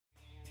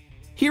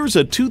Here's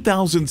a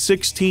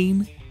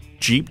 2016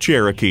 Jeep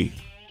Cherokee.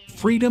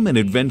 Freedom and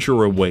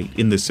adventure await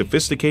in the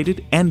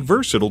sophisticated and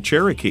versatile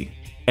Cherokee.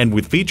 And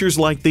with features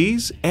like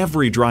these,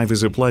 every drive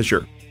is a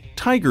pleasure.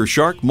 Tiger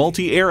Shark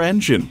multi-air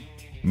engine,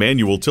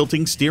 manual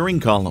tilting steering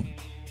column,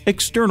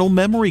 external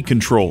memory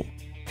control,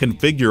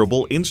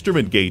 configurable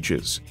instrument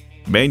gauges,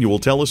 manual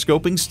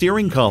telescoping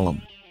steering column,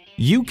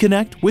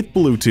 Uconnect with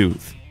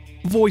Bluetooth,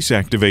 voice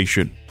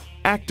activation,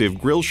 active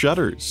grille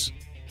shutters,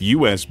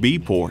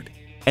 USB port,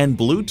 and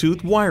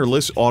Bluetooth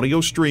wireless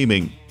audio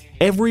streaming.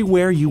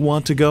 Everywhere you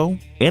want to go,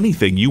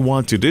 anything you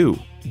want to do,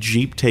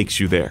 Jeep takes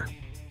you there.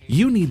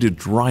 You need to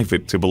drive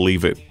it to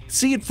believe it.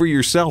 See it for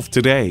yourself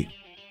today.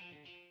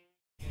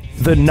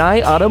 The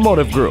Nye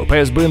Automotive Group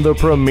has been the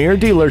premier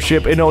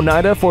dealership in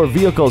Oneida for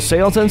vehicle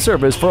sales and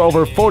service for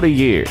over 40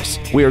 years.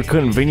 We are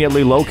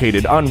conveniently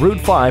located on Route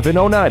 5 in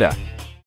Oneida.